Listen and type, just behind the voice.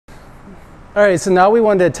All right, so now we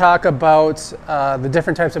wanted to talk about the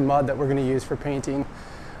different types of mud that we're going to use for painting.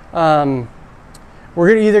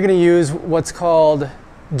 We're either going to use what's called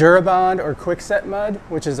DuraBond or quickset mud,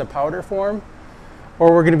 which is a powder form,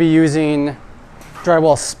 or we're going to be using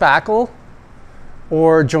drywall spackle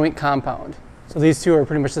or joint compound. So these two are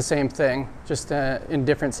pretty much the same thing, just in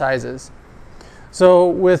different sizes. So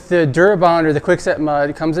with the DuraBond or the quickset mud,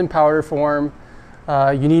 it comes in powder form.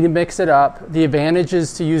 You need to mix it up. The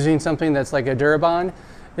advantages to using something that's like a DuraBond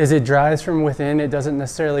is it dries from within. It doesn't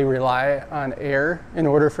necessarily rely on air in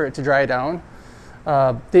order for it to dry down.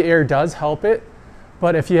 The air does help it,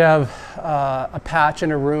 but if you have a patch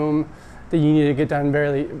in a room that you need to get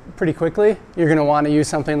done pretty quickly, you're going to want to use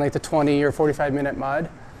something like the 20 or 45-minute mud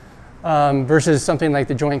versus something like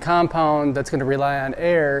the joint compound that's going to rely on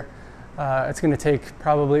air. It's going to take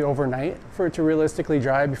probably overnight for it to realistically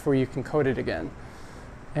dry before you can coat it again.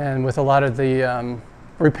 And with a lot of the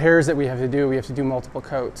repairs that we have to do multiple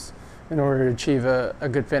coats in order to achieve a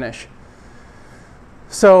good finish.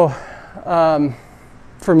 So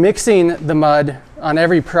for mixing the mud on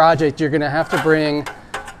every project, you're going to have to bring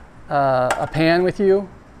a pan with you,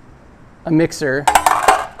 a mixer.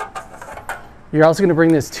 You're also going to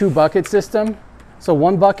bring this 2-bucket system. So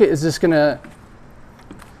one bucket is just going to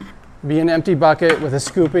be an empty bucket with a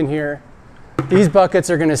scoop in here. These buckets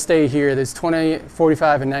are going to stay here. There's 20,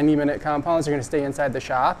 45, and 90-minute compounds are going to stay inside the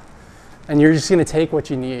shop. And you're just going to take what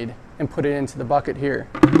you need and put it into the bucket here.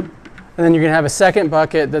 And then you're going to have a second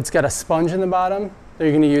bucket that's got a sponge in the bottom that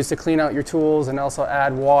you're going to use to clean out your tools and also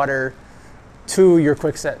add water to your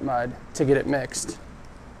quickset mud to get it mixed.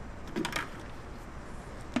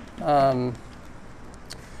 When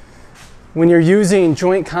you're using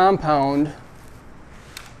joint compound,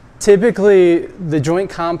 typically the joint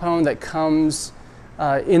compound that comes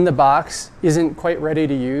in the box isn't quite ready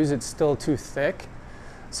to use. It's still too thick.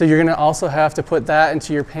 So you're going to also have to put that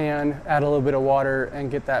into your pan, add a little bit of water,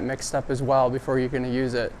 and get that mixed up as well before you're going to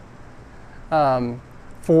use it.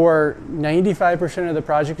 For 95% of the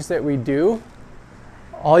projects that we do,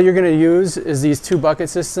 all you're going to use is these 2-bucket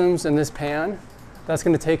systems in this pan. That's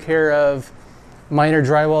going to take care of minor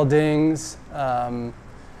drywall dings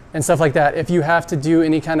and stuff like that. If you have to do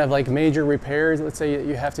any kind of like major repairs, let's say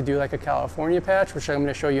you have to do like a California patch, which I'm going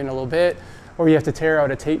to show you in a little bit, or you have to tear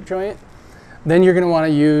out a tape joint, then you're going to want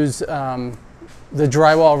to use the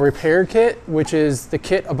drywall repair kit, which is the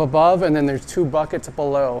kit up above, and then there's 2 buckets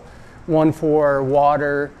below, one for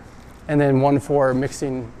water and then one for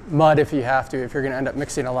mixing mud if you have to, if you're going to end up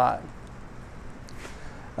mixing a lot.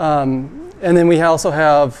 And then we also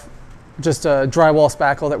have just a drywall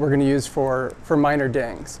spackle that we're going to use for minor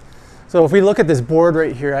dings. So if we look at this board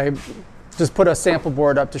right here, I just put a sample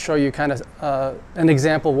board up to show you kind of an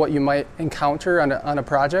example of what you might encounter on a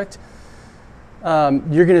project.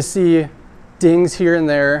 You're going to see dings here and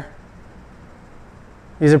there.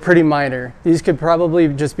 These are pretty minor. These could probably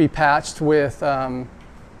just be patched with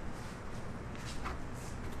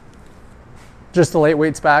just a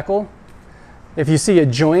lightweight spackle. If you see a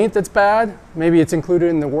joint that's bad, maybe it's included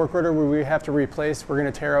in the work order where we have to replace, we're going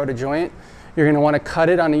to tear out a joint. You're going to want to cut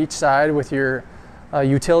it on each side with your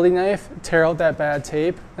utility knife, tear out that bad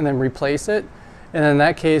tape, and then replace it. And in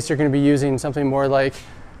that case, you're going to be using something more like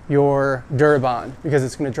your DuraBond because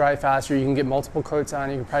it's going to dry faster. You can get multiple coats on.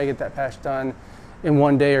 You can probably get that patch done in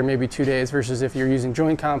 1 day or maybe 2 days versus if you're using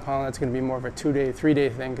joint compound, that's going to be more of a 2-day, 3-day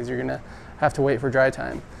thing because you're going to have to wait for dry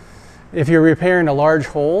time. If you're repairing a large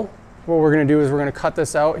hole, what we're going to do is we're going to cut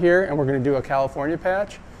this out here and we're going to do a California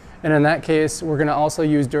patch. And in that case, we're going to also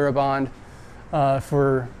use DuraBond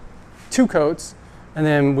for 2 coats. And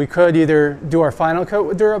then we could either do our final coat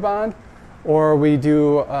with DuraBond or we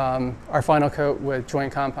do our final coat with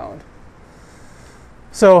joint compound.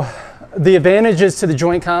 So the advantages to the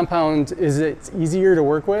joint compound is it's easier to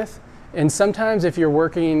work with. And sometimes if you're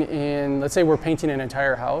working in, let's say we're painting an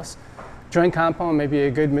entire house, joint compound may be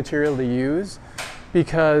a good material to use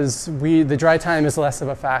because the dry time is less of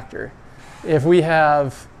a factor. If we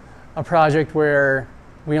have a project where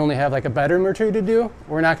we only have like a bedroom or 2 to do,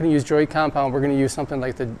 we're not going to use joint compound. We're going to use something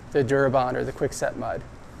like the DuraBond or the quickset mud.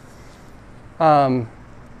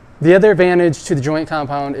 The other advantage to the joint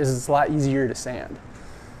compound is it's a lot easier to sand.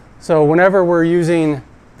 So whenever we're using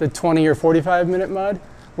the 20 or 45-minute mud,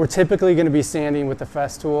 we're typically going to be sanding with the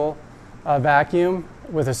Festool vacuum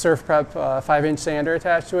with a Surf Prep 5-inch sander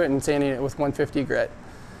attached to it and sanding it with 150 grit.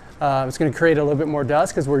 It's going to create a little bit more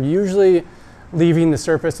dust because we're usually leaving the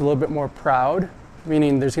surface a little bit more proud,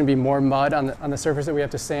 meaning there's going to be more mud on the surface that we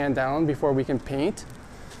have to sand down before we can paint.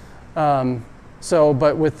 But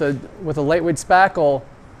with the lightweight spackle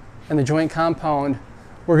and the joint compound,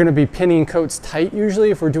 we're going to be pinning coats tight usually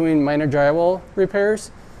if we're doing minor drywall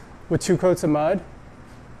repairs with 2 coats of mud.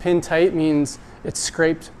 Pin tight means it's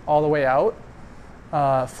scraped all the way out,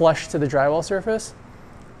 flush to the drywall surface.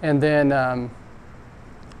 And then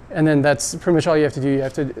that's pretty much all you have to do. You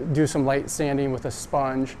have to do some light sanding with a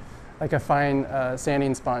sponge, like a fine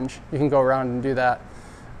sanding sponge. You can go around and do that.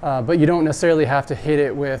 But you don't necessarily have to hit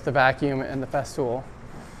it with the vacuum and the festool.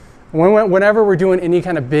 Whenever we're doing any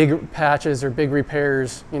kind of big patches or big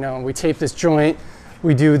repairs, you know, we tape this joint,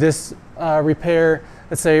 we do this repair.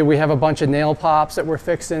 Let's say we have a bunch of nail pops that we're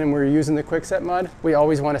fixing and we're using the quickset mud. We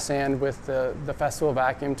always want to sand with the festool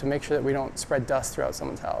vacuum to make sure that we don't spread dust throughout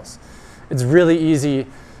someone's house. It's really easy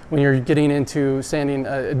when you're getting into sanding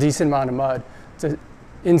a decent amount of mud to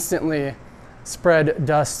instantly spread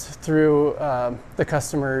dust through the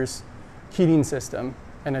customer's heating system,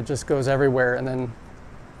 and it just goes everywhere. And then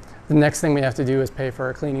the next thing we have to do is pay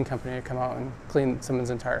for a cleaning company to come out and clean someone's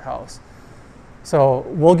entire house. So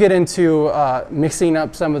we'll get into mixing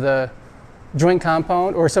up some of the joint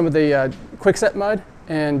compound or some of the quickset mud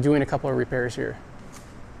and doing a couple of repairs here.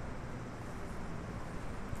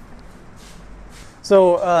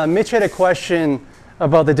 So Mitch had a question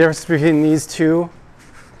about the difference between these two.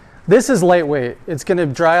 This is lightweight. It's going to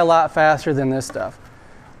dry a lot faster than this stuff.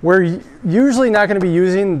 We're usually not going to be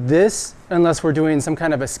using this unless we're doing some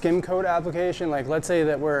kind of a skim coat application. Like let's say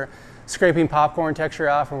that we're scraping popcorn texture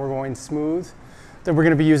off and we're going smooth, then we're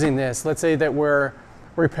going to be using this. Let's say that we're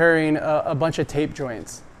repairing a bunch of tape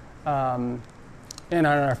joints. And on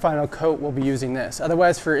our final coat, we'll be using this.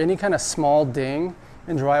 Otherwise, for any kind of small ding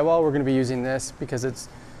in drywall, we're going to be using this because it's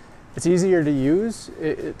easier to use.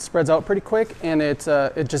 It spreads out pretty quick, and it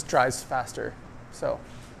just dries faster. So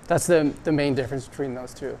that's the main difference between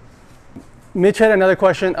those two. Mitch had another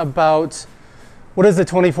question about what does the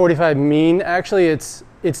 20-45 mean? Actually, it's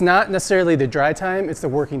not necessarily the dry time, it's the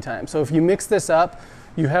working time. So if you mix this up,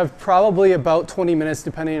 you have probably about 20 minutes,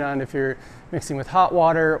 depending on if you're mixing with hot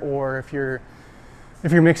water or if you're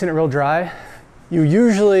mixing it real dry. You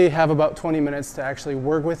usually have about 20 minutes to actually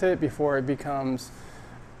work with it before it becomes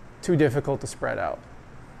too difficult to spread out.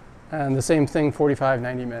 And the same thing, 45,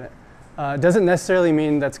 90 minute. It doesn't necessarily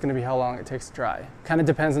mean that's going to be how long it takes to dry. Kind of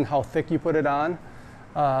depends on how thick you put it on.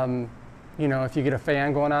 You know, if you get a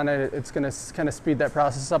fan going on it, it's going to kind of speed that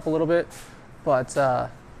process up a little bit. But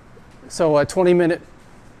so a 20-minute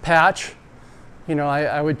patch, you know,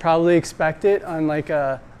 I would probably expect it on like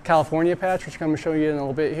a California patch, which I'm going to show you in a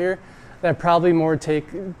little bit here. That probably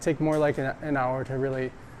take more like an hour to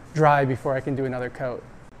really dry before I can do another coat.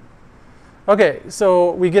 Okay,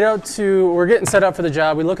 so we're getting set up for the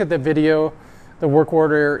job. We look at the video, the work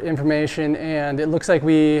order information, and it looks like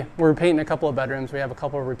we're painting a couple of bedrooms. We have a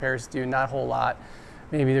couple of repairs to do, not a whole lot.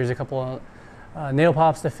 Maybe there's a couple of nail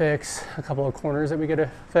pops to fix, a couple of corners that we get to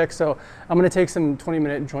fix. So I'm gonna take some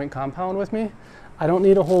 20-minute joint compound with me. I don't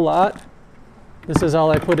need a whole lot. This is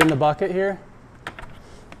all I put in the bucket here.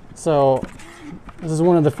 So this is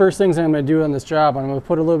one of the first things I'm gonna do on this job. I'm gonna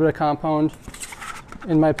put a little bit of compound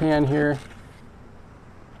in my pan here.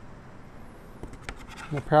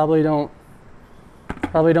 I probably don't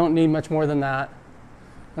need much more than that.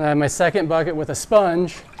 And I have my second bucket with a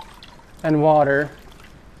sponge and water.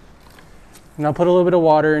 And I'll put a little bit of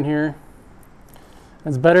water in here.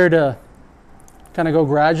 It's better to kind of go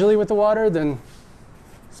gradually with the water than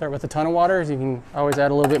start with a ton of water, so you can always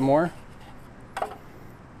add a little bit more.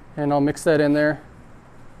 And I'll mix that in there.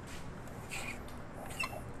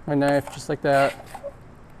 My knife, just like that.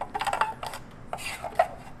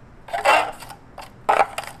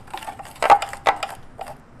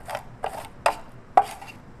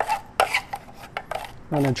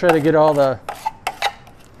 I'm going to try to get all the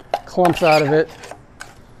clumps out of it.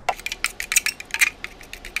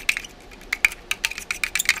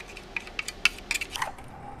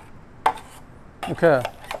 Okay,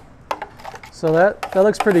 so that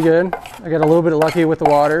looks pretty good. I got a little bit lucky with the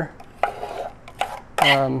water.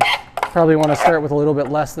 Probably want to start with a little bit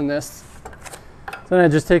less than this. Then I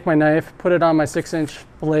just take my knife, put it on my 6-inch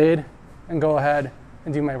blade, and go ahead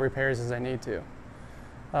and do my repairs as I need to.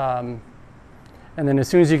 And then as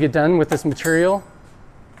soon as you get done with this material,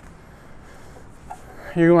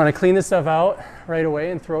 you want to clean this stuff out right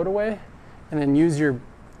away and throw it away, and then use your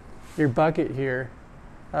bucket here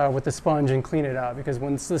with the sponge and clean it out, because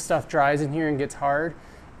once the stuff dries in here and gets hard,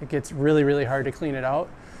 it gets really, really hard to clean it out.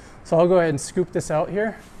 So I'll go ahead and scoop this out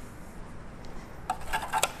here.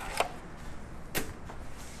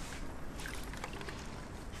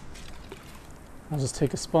 I'll just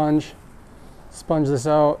take a sponge this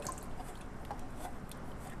out.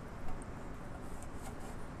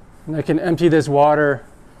 And I can empty this water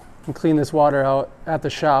and clean this water out at the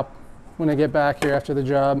shop when I get back here after the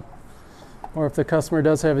job. Or if the customer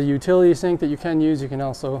does have a utility sink that you can use, you can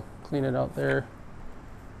also clean it out there.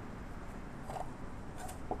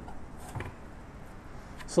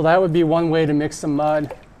 So that would be one way to mix some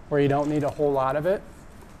mud where you don't need a whole lot of it.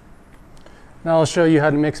 Now I'll show you how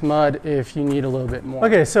to mix mud if you need a little bit more.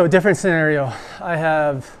 Okay, so different scenario. I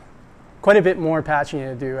have quite a bit more patching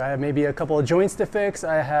to do. I have maybe a couple of joints to fix.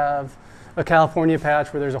 I have a California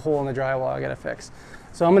patch where there's a hole in the drywall I gotta fix.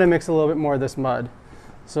 So I'm gonna mix a little bit more of this mud.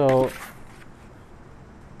 So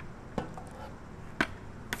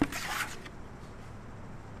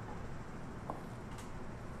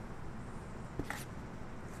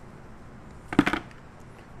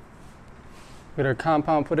get our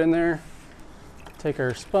compound put in there, take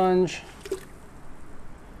our sponge,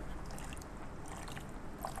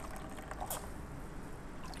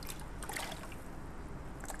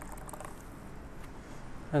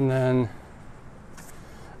 and then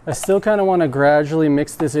I still kind of want to gradually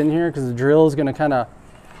mix this in here because the drill is going to kind of,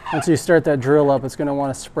 once you start that drill up, it's going to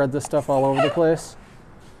want to spread this stuff all over the place.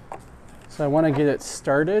 So I want to get it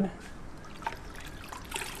started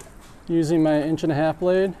using my 1.5"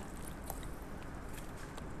 blade.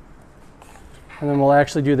 And then we'll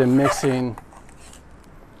actually do the mixing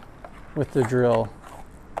with the drill.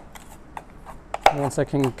 Once I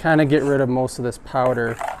can kind of get rid of most of this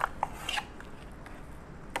powder.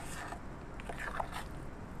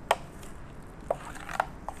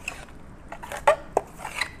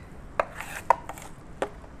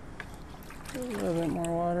 A little bit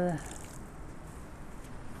more water.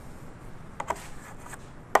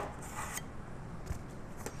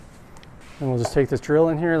 And we'll just take this drill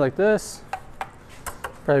in here like this.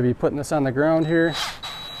 Probably be putting this on the ground here.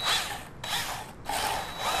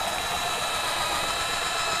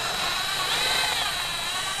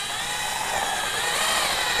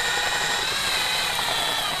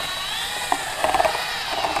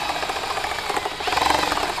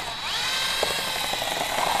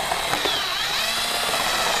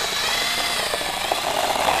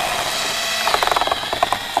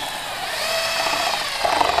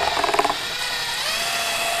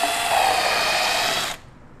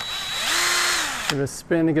 Give it a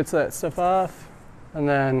spin to get that stuff off, and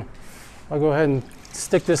then I'll go ahead and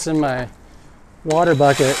stick this in my water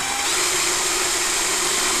bucket.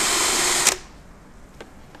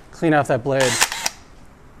 Clean off that blade.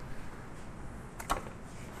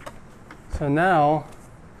 So now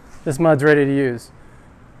this mud's ready to use.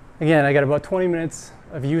 Again, I got about 20 minutes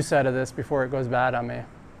of use out of this before it goes bad on me.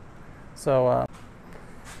 So,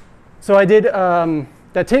 so I did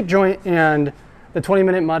that tape joint and the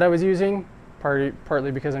 20-minute mud I was using.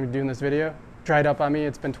 Partly because I'm doing this video, dried up on me.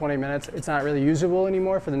 It's been 20 minutes. It's not really usable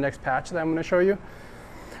anymore for the next patch that I'm going to show you.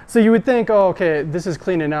 So you would think, oh, okay, this is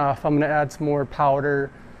clean enough. I'm going to add some more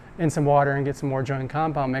powder and some water and get some more joint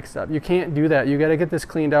compound mixed up. You can't do that. You got to get this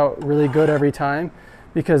cleaned out really good every time,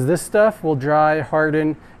 because this stuff will dry,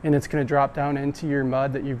 harden, and it's going to drop down into your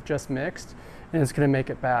mud that you've just mixed, and it's going to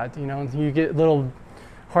make it bad. You know, you get little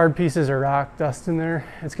hard pieces of rock dust in there,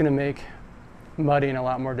 it's going to make mudding a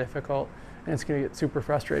lot more difficult. And it's going to get super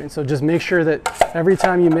frustrating. So just make sure that every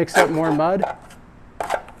time you mix up more mud,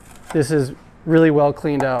 this is really well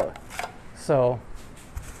cleaned out. So,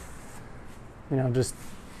 you know, just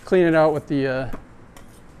clean it out with the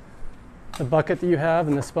bucket that you have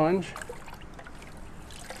and the sponge.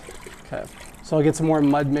 Okay, so I'll get some more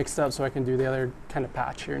mud mixed up so I can do the other kind of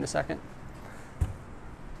patch here in a second.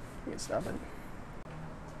 Stop it.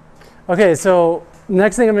 Okay, so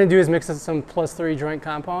next thing I'm going to do is mix up some +3 joint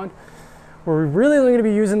compound. We're really only going to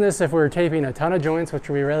be using this if we're taping a ton of joints, which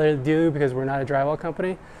we rarely do because we're not a drywall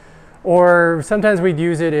company. Or sometimes we'd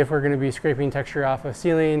use it if we're going to be scraping texture off a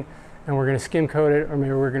ceiling and we're going to skim coat it, or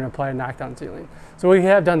maybe we're going to apply a knockdown ceiling. So we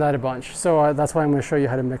have done that a bunch. So that's why I'm going to show you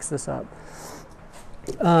how to mix this up.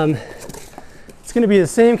 It's going to be the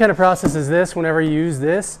same kind of process as this. Whenever you use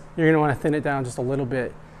this, you're going to want to thin it down just a little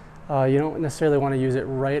bit. You don't necessarily want to use it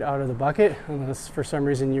right out of the bucket unless for some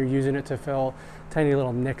reason you're using it to fill tiny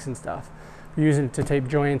little nicks and stuff. If you're using it to tape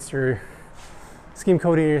joints or skim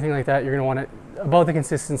coating or anything like that, you're going to want it about the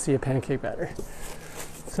consistency of pancake batter.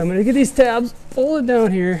 So I'm going to get these tabs folded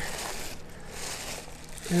down here,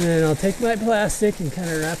 and then I'll take my plastic and kind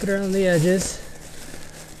of wrap it around the edges,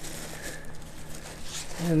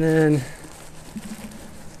 and then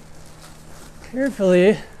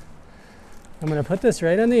carefully I'm going to put this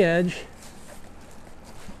right on the edge,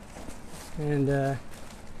 and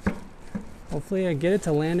hopefully I get it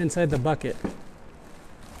to land inside the bucket.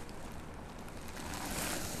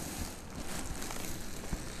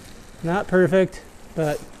 Not perfect,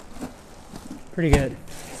 but pretty good.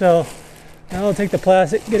 So now I'll take the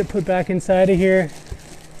plastic, get it put back inside of here.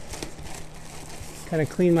 Kind of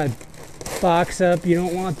clean my box up. You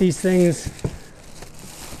don't want these things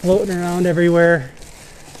floating around everywhere,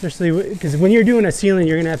 especially because when you're doing a ceiling,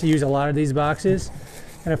 you're gonna have to use a lot of these boxes.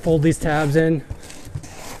 Kind of fold these tabs in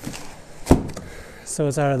so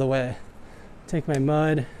it's out of the way. Take my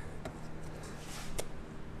mud.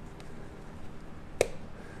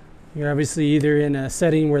 You're obviously either in a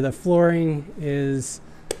setting where the flooring is,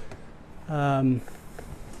 the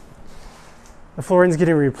flooring's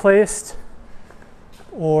getting replaced,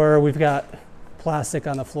 or we've got plastic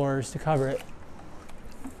on the floors to cover it.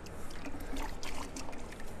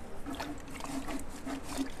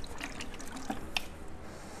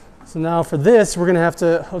 So now for this, we're gonna have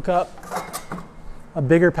to hook up a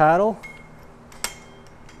bigger paddle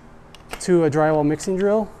to a drywall mixing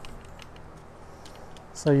drill.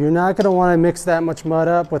 So you're not going to want to mix that much mud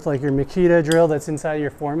up with like your Makita drill that's inside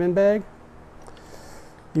your Foreman bag.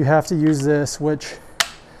 You have to use this, which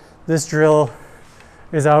this drill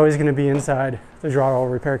is always going to be inside the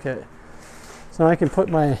drywall repair kit. So I can put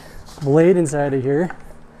my blade inside of here.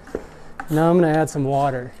 Now I'm going to add some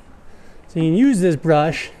water. So you can use this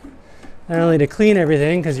brush not only to clean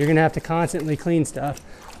everything, because you're going to have to constantly clean stuff,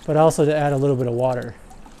 but also to add a little bit of water.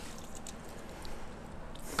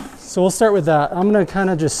 So we'll start with that. I'm gonna kind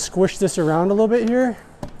of just squish this around a little bit here.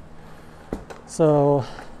 So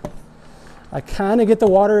I kind of get the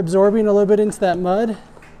water absorbing a little bit into that mud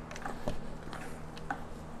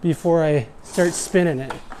before I start spinning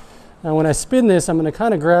it. Now when I spin this, I'm gonna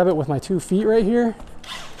kind of grab it with my 2 feet right here.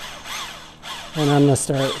 And I'm gonna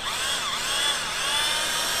start.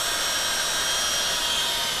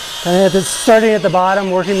 Kind of starting at the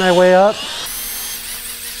bottom, working my way up.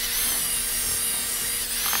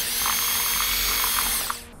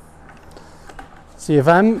 See, if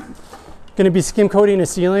I'm going to be skim coating a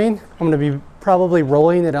ceiling, I'm going to be probably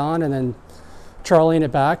rolling it on and then charling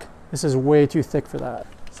it back. This is way too thick for that.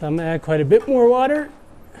 So I'm going to add quite a bit more water.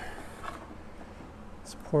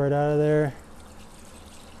 Let's pour it out of there.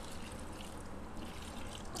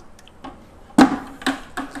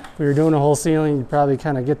 If we were doing a whole ceiling, you'd probably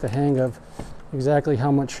kind of get the hang of exactly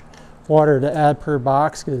how much water to add per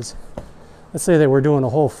box, because let's say that we're doing a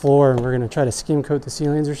whole floor and we're going to try to skim coat the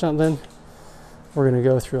ceilings or something. We're going to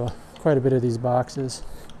go through quite a bit of these boxes.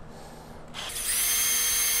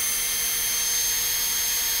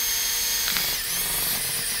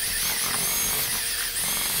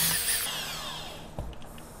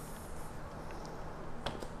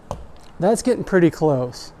 That's getting pretty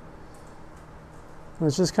close.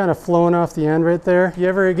 It's just kind of flowing off the end right there. You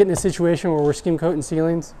ever get in a situation where we're skim coating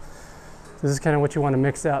ceilings? This is kind of what you want to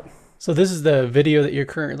mix up. So this is the video that you're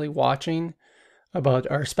currently watching about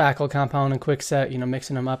our spackle compound and quickset, you know,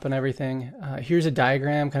 mixing them up and everything. Here's a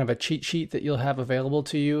diagram, kind of a cheat sheet that you'll have available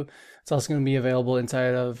to you. It's also going to be available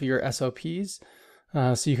inside of your SOPs.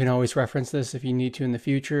 So you can always reference this if you need to in the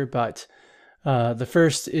future. But the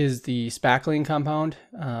first is the spackling compound.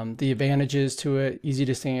 The advantages to it: easy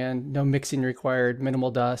to sand, no mixing required,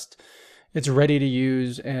 minimal dust. It's ready to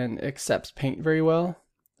use and accepts paint very well.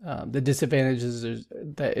 The disadvantages is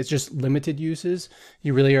that it's just limited uses.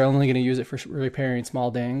 You really are only going to use it for repairing small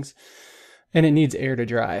dings, and it needs air to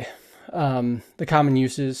dry. The common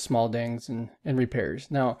uses: small dings and repairs.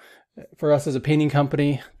 Now, for us as a painting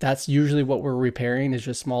company, that's usually what we're repairing, is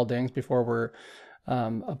just small dings before we're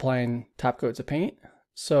applying top coats of paint.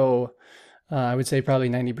 So I would say probably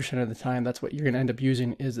 90% of the time, that's what you're going to end up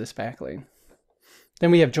using, is the spackling. Then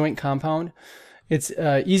we have joint compound. It's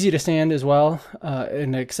easy to sand as well,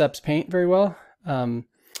 and it accepts paint very well.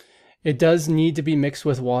 It does need to be mixed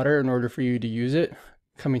with water in order for you to use it.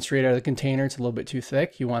 Coming straight out of the container, it's a little bit too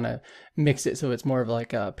thick. You want to mix it so it's more of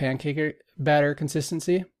like a pancake batter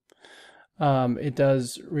consistency. It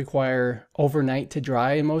does require overnight to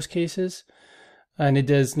dry in most cases, and it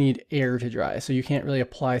does need air to dry. So you can't really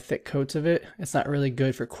apply thick coats of it. It's not really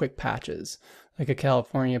good for quick patches, like a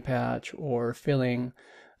California patch, or filling,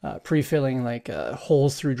 pre-filling like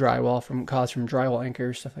holes through drywall caused from drywall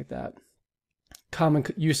anchors, stuff like that. Common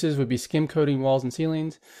uses would be skim coating walls and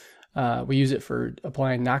ceilings. We use it for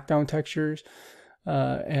applying knockdown textures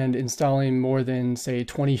and installing more than, say,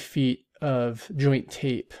 20 feet of joint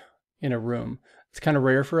tape in a room. It's kind of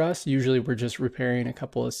rare for us. Usually we're just repairing a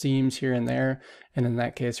couple of seams here and there, and in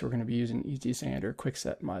that case we're going to be using easy sand or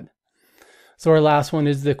quickset mud. So our last one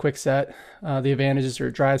is the quickset. The advantages are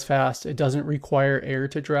it dries fast. It doesn't require air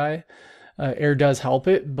to dry. Air does help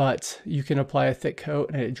it, but you can apply a thick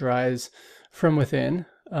coat and it dries from within,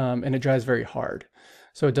 and it dries very hard.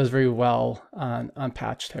 So it does very well on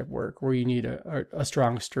patch type work where you need a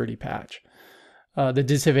strong, sturdy patch. The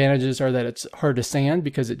disadvantages are that it's hard to sand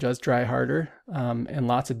because it does dry harder, and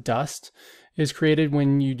lots of dust is created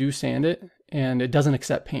when you do sand it, and it doesn't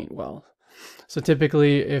accept paint well. So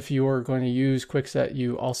typically, if you're going to use quickset,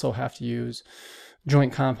 you also have to use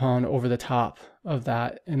joint compound over the top of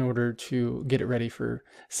that in order to get it ready for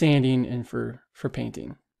sanding and for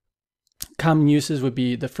painting. Common uses would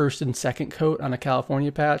be the first and second coat on a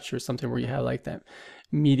California patch, or something where you have like that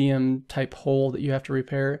medium type hole that you have to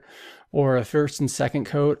repair, or a first and second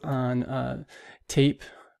coat on tape,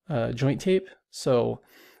 joint tape. So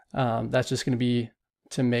that's just going to be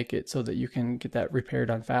to make it so that you can get that repaired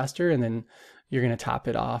on faster, and then you're going to top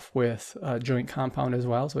it off with joint compound as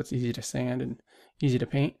well, so it's easy to sand and easy to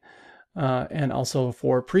paint. And also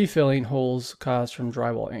for pre-filling holes caused from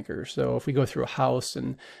drywall anchors. So if we go through a house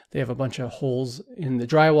and they have a bunch of holes in the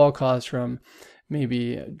drywall caused from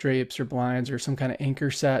maybe drapes or blinds or some kind of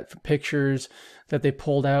anchor set for pictures that they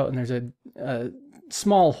pulled out, and there's a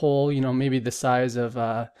small hole, you know, maybe the size of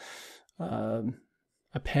a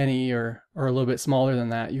penny or a little bit smaller than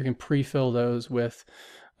that, you can pre-fill those with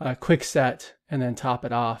quickset and then top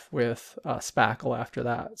it off with spackle after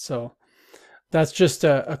that. So that's just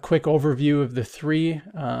a quick overview of the three.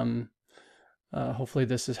 Hopefully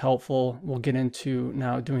this is helpful. We'll get into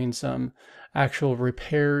now doing some actual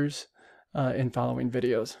repairs in following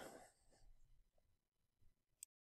videos.